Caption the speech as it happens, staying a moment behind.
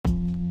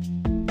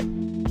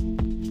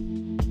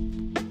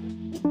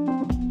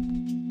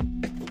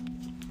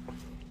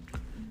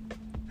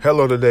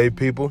Hello today,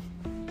 people.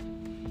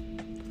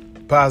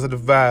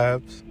 Positive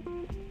vibes.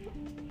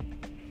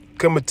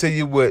 Coming to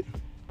you with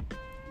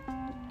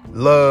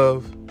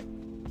love,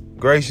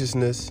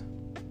 graciousness,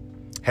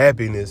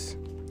 happiness.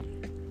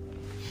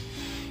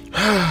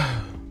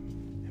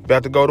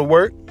 About to go to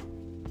work.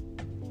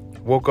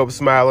 Woke up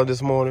smiling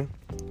this morning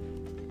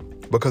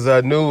because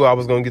I knew I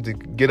was going to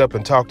get up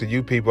and talk to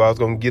you people. I was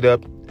going to get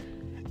up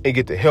and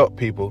get to help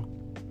people.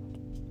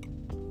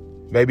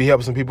 Maybe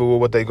help some people with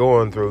what they're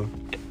going through.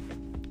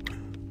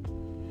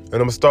 And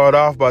I'm going to start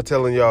off by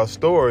telling y'all a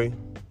story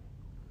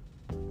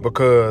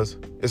because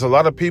it's a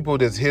lot of people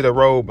that's hit a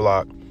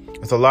roadblock.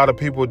 It's a lot of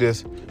people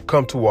that's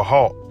come to a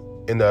halt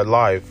in their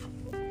life.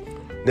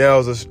 Now,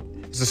 it's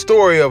a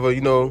story of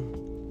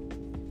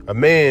a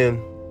man,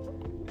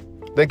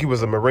 I think he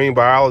was a marine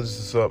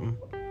biologist or something.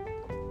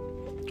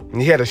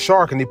 And he had a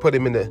shark and he put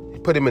him in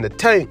the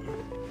tank.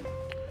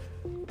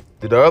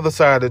 To the other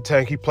side of the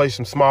tank, he placed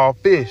some small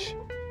fish.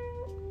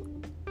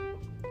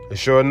 And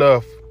sure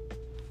enough,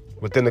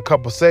 within a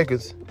couple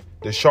seconds,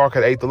 the shark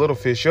had ate the little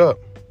fish up.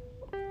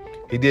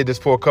 He did this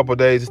for a couple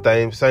days.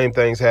 Same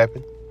things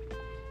happened.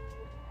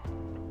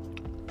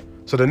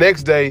 So the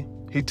next day,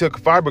 he took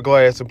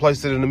fiberglass and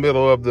placed it in the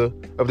middle of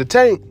the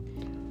tank.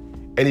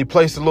 And he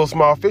placed a little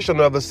small fish on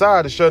the other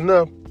side. And sure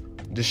enough,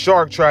 the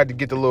shark tried to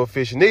get the little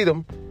fish and eat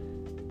him.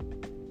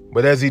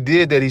 But as he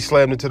did that, he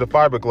slammed into the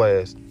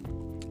fiberglass.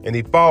 And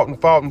he fought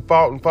and fought and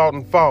fought and fought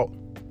and fought.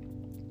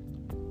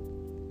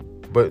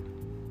 But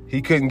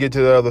he couldn't get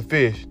to the other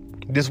fish.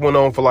 This went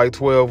on for like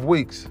 12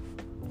 weeks.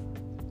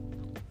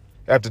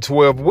 After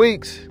 12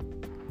 weeks,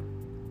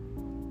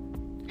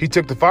 he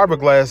took the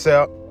fiberglass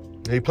out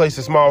and he placed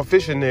a small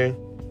fish in there.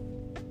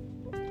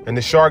 And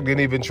the shark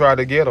didn't even try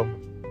to get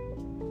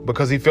him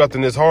because he felt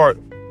in his heart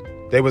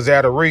they was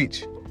out of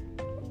reach,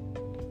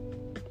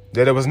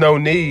 that there was no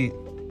need,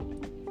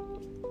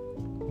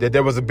 that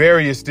there was a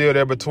barrier still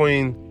there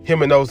between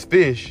him and those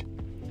fish.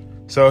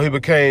 So he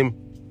became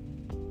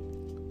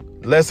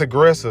less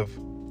aggressive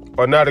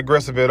or not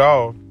aggressive at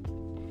all.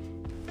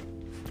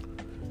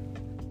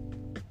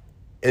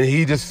 And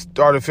he just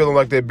started feeling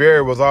like that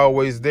barrier was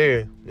always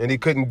there and he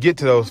couldn't get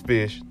to those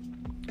fish.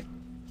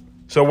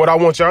 So what I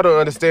want y'all to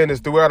understand is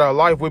throughout our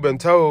life, we've been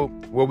told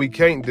what we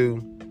can't do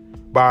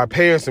by our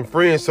parents and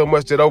friends so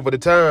much that over the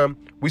time,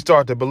 we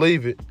start to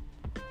believe it.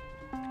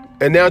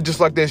 And now, just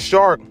like that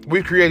shark,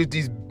 we created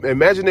these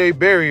imaginary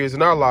barriers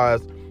in our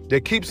lives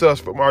that keeps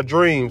us from our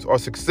dreams or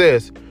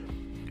success.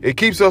 It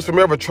keeps us from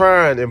ever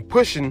trying and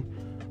pushing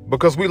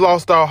because we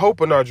lost our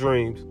hope in our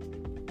dreams.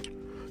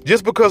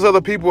 Just because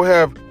other people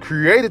have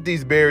created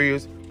these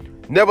barriers,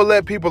 never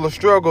let people or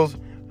struggles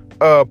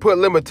put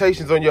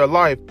limitations on your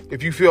life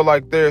if you feel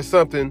like there's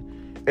something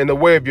in the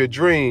way of your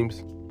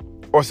dreams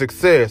or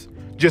success.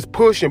 Just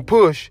push and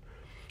push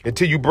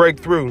until you break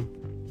through.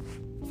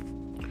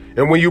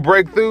 And when you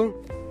break through,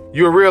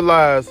 you'll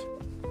realize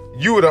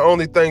you were the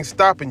only thing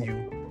stopping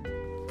you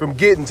from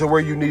getting to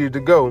where you needed to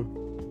go.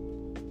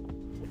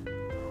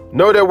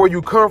 Know that where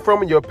you come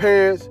from and your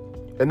parents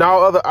and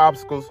all other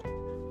obstacles,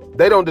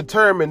 they don't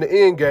determine the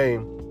end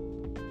game.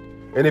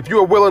 And if you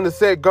are willing to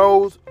set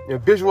goals and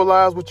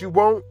visualize what you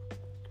want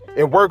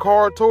and work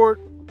hard toward,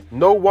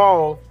 no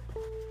wall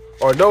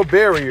or no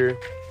barrier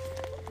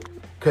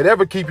could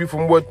ever keep you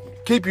from what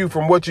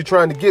you're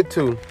trying to get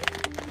to.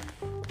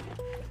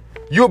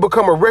 You'll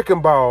become a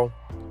wrecking ball,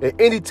 and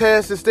any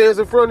task that stands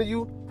in front of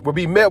you will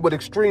be met with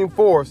extreme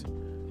force.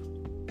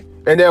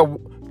 And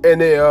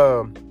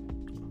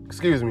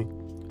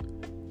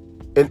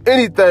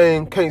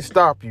anything can't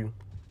stop you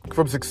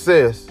from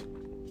success.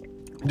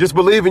 Just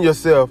believe in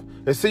yourself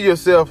and see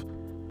yourself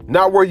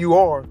not where you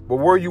are, but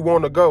where you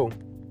want to go.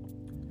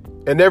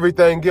 And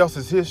everything else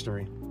is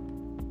history.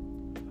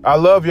 I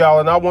love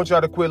y'all, and I want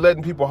y'all to quit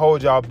letting people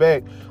hold y'all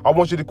back. I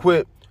want you to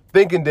quit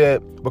thinking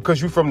that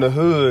because you're from the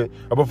hood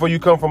or because you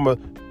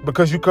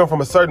come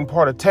from a certain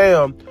part of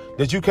town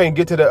that you can't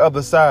get to the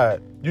other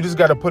side. You just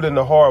got to put in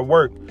the hard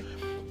work.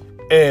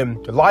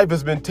 And life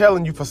has been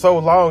telling you for so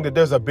long that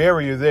there's a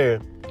barrier there,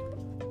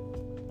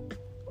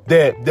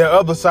 that the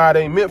other side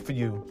ain't meant for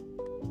you,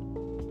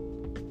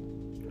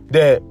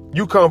 that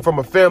you come from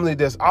a family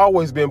that's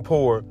always been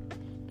poor,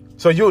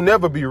 so you'll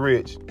never be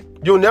rich.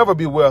 You'll never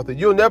be wealthy.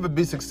 You'll never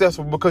be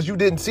successful because you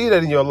didn't see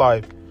that in your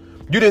life.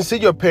 You didn't see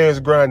your parents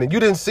grinding.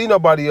 You didn't see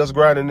nobody else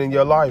grinding in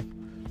your life.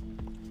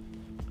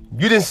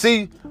 You didn't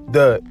see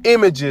the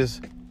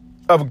images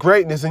of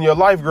greatness in your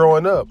life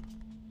growing up.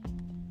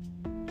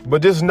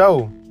 But just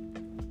know,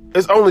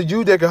 it's only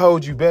you that can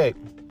hold you back.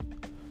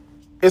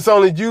 It's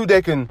only you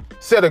that can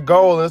set a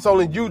goal, and it's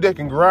only you that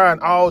can grind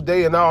all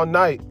day and all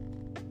night.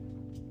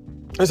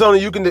 It's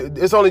only you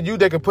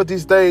that can put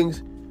these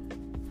things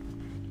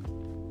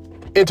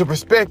into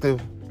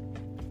perspective.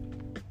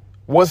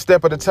 One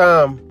step at a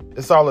time,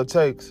 it's all it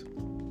takes.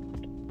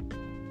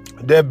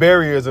 That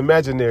barrier is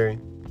imaginary.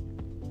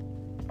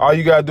 All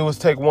you gotta do is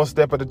take one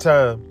step at a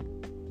time.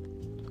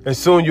 And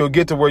soon you'll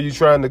get to where you're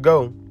trying to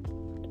go.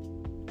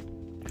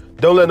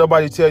 Don't let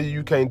nobody tell you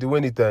you can't do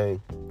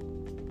anything.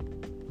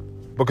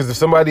 Because if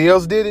somebody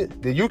else did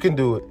it, then you can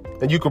do it.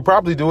 And you could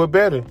probably do it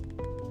better.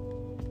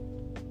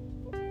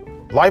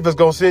 Life is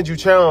going to send you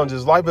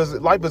challenges. Life is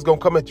going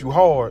to come at you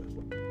hard.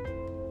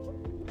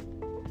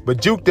 But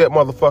juke that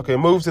motherfucker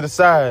and move to the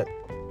side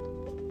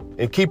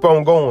and keep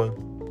on going,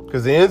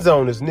 because the end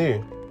zone is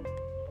near.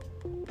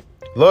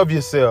 Love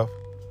yourself.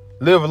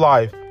 Live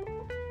life.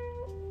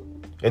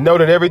 And know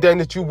that everything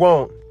that you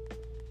want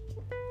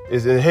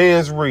is in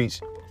hand's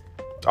reach.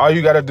 All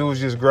you got to do is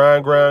just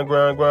grind.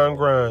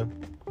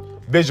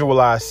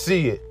 Visualize,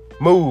 see it,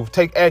 move,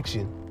 take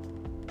action.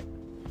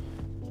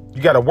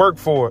 You got to work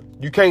for it.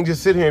 You can't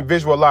just sit here and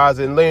visualize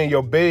it and lay in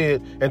your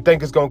bed and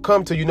think it's going to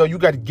come to you. No, you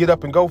got to get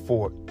up and go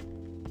for it.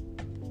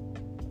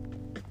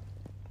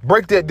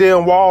 Break that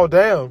damn wall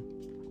down.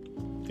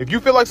 If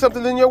you feel like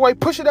something's in your way,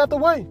 push it out the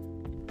way.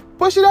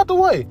 Push it out the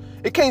way.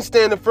 It can't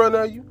stand in front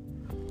of you.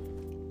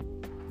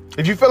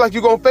 If you feel like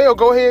you're going to fail,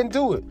 go ahead and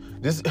do it.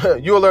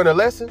 You'll learn a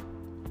lesson.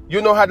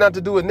 You'll know how not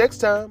to do it next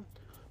time.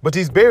 But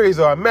these barriers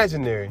are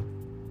imaginary.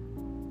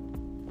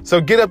 So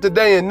get up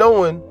today and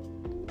knowing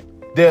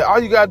that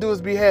all you got to do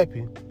is be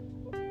happy.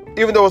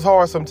 Even though it's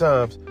hard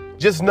sometimes,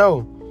 just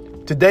know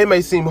today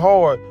may seem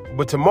hard,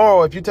 but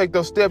tomorrow, if you take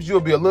those steps,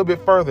 you'll be a little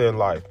bit further in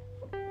life.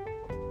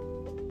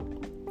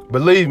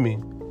 Believe me,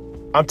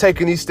 I'm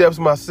taking these steps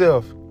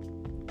myself.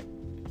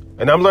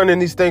 And I'm learning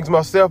these things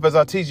myself as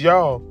I teach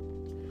y'all.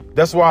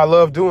 That's why I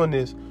love doing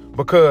this,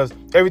 because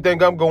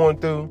everything I'm going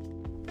through,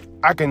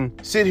 I can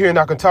sit here and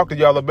I can talk to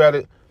y'all about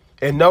it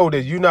and know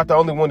that you're not the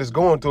only one that's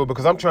going through it,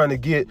 because I'm trying to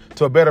get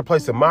to a better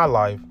place in my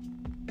life.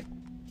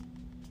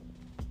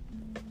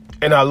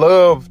 And I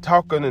love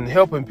talking and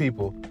helping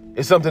people.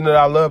 It's something that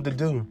I love to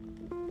do.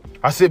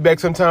 I sit back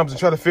sometimes and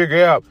try to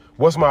figure out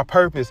what's my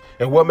purpose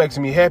and what makes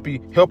me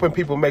happy. Helping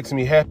people makes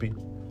me happy.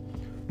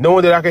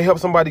 Knowing that I can help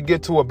somebody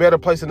get to a better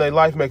place in their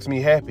life makes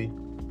me happy.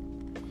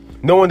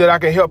 Knowing that I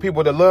can help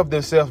people to love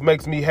themselves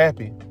makes me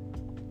happy.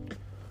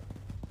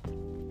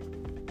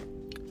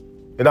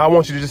 And I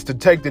want you to just to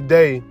take the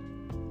day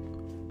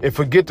and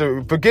forget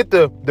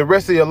the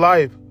rest of your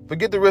life.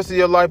 Forget the rest of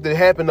your life that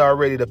happened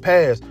already, the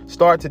past.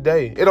 Start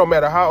today. It don't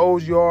matter how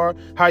old you are,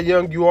 how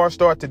young you are,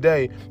 start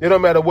today. It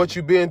don't matter what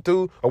you've been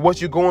through or what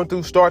you're going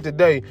through, start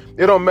today.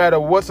 It don't matter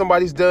what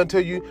somebody's done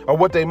to you or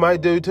what they might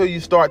do to you,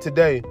 start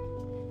today.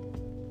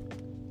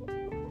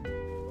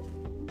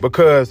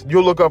 Because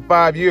you'll look up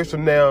 5 years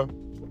from now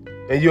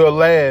and you'll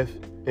laugh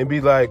and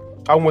be like,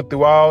 I went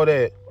through all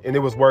that and it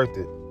was worth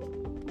it.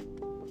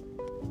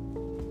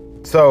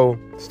 So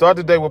start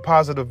the day with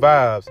positive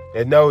vibes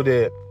and know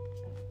that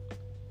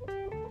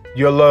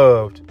you're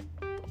loved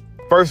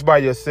first by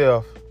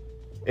yourself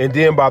and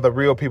then by the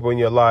real people in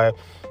your life.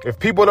 If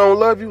people don't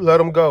love you, let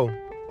them go.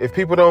 If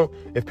people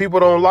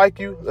don't like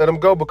you, let them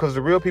go, because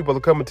the real people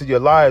are coming to your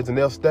lives and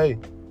they'll stay.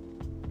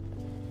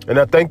 And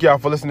I thank y'all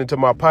for listening to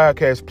my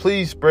podcast.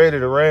 Please spread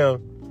it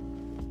around.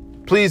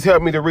 Please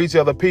help me to reach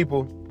other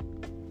people.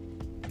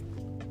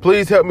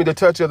 Please help me to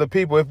touch other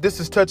people. If this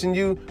is touching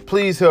you,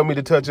 please help me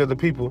to touch other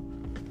people,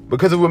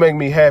 because it will make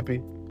me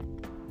happy.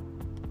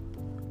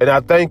 And I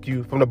thank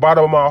you from the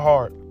bottom of my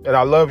heart. And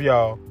I love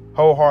y'all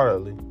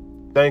wholeheartedly.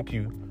 Thank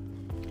you.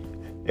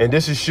 And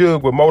this is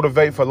Suge with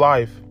Motivate for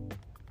Life.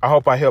 I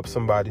hope I help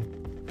somebody.